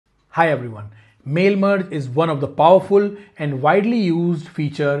Hi everyone. Mail merge is one of the powerful and widely used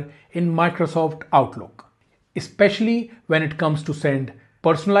feature in Microsoft Outlook, especially when it comes to send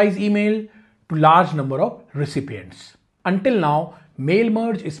personalized email to large number of recipients. Until now, mail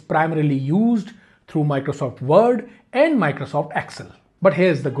merge is primarily used through Microsoft Word and Microsoft Excel. But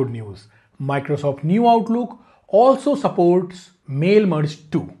here's the good news. Microsoft New Outlook also supports mail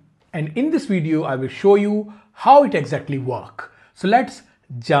merge too. And in this video, I will show you how it exactly works. So let's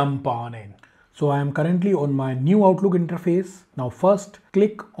jump on in. So I am currently on my new Outlook interface. Now first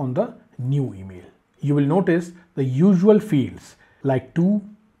click on the new email. You will notice the usual fields like to,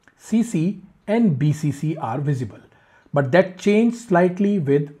 CC and BCC are visible, but that changed slightly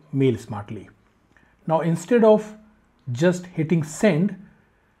with Mail Smartly. Now instead of just hitting send,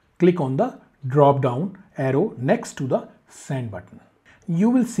 click on the drop down arrow next to the send button. You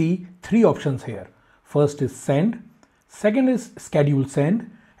will see three options here. First is send, second is schedule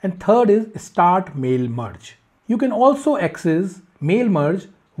send, and third is start mail merge. You can also access mail merge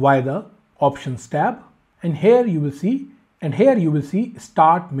via the options tab, and here you will see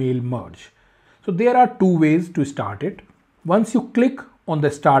start mail merge. So there are two ways to start it. Once you click on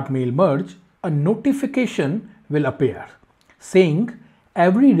the start mail merge, a notification will appear saying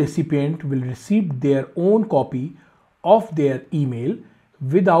every recipient will receive their own copy of their email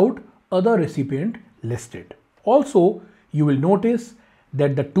without other recipient listed. Also, you will notice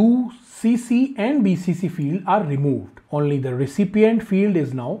that the two CC and BCC field are removed. Only the recipient field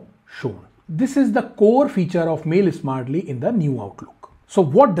is now shown. This is the core feature of Mail Smartly in the new Outlook. So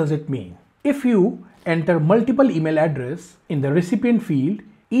what does it mean? If you enter multiple email address in the recipient field,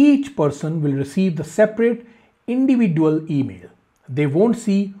 each person will receive the separate individual email. They won't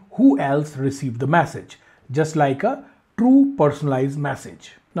see who else received the message, just like a true personalized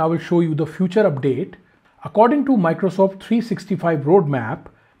message. Now I will show you the future update. According to Microsoft 365 roadmap,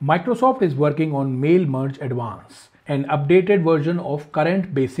 Microsoft is working on Mail Merge Advance, an updated version of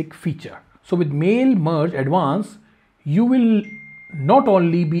current basic feature. So with Mail Merge Advance, you will not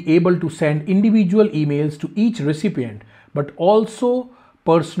only be able to send individual emails to each recipient, but also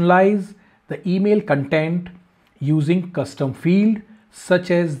personalize the email content using custom field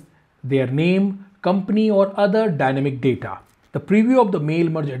such as their name, company or other dynamic data. The preview of the Mail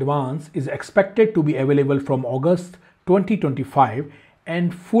Merge Advance is expected to be available from August 2025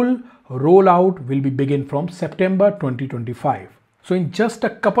 and full rollout will be begin from September 2025. So in just a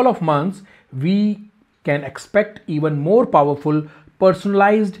couple of months, we can expect even more powerful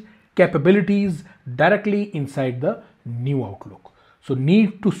personalized capabilities directly inside the new Outlook. So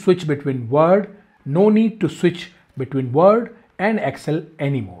need to switch between Word, no need to switch between Word and Excel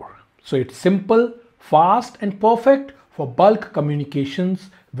anymore. So it's simple, fast and perfect for bulk communications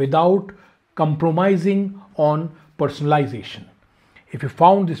without compromising on personalization. If you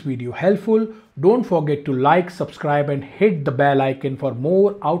found this video helpful, don't forget to like, subscribe and hit the bell icon for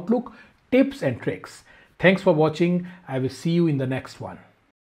more Outlook tips and tricks. Thanks for watching. I will see you in the next one.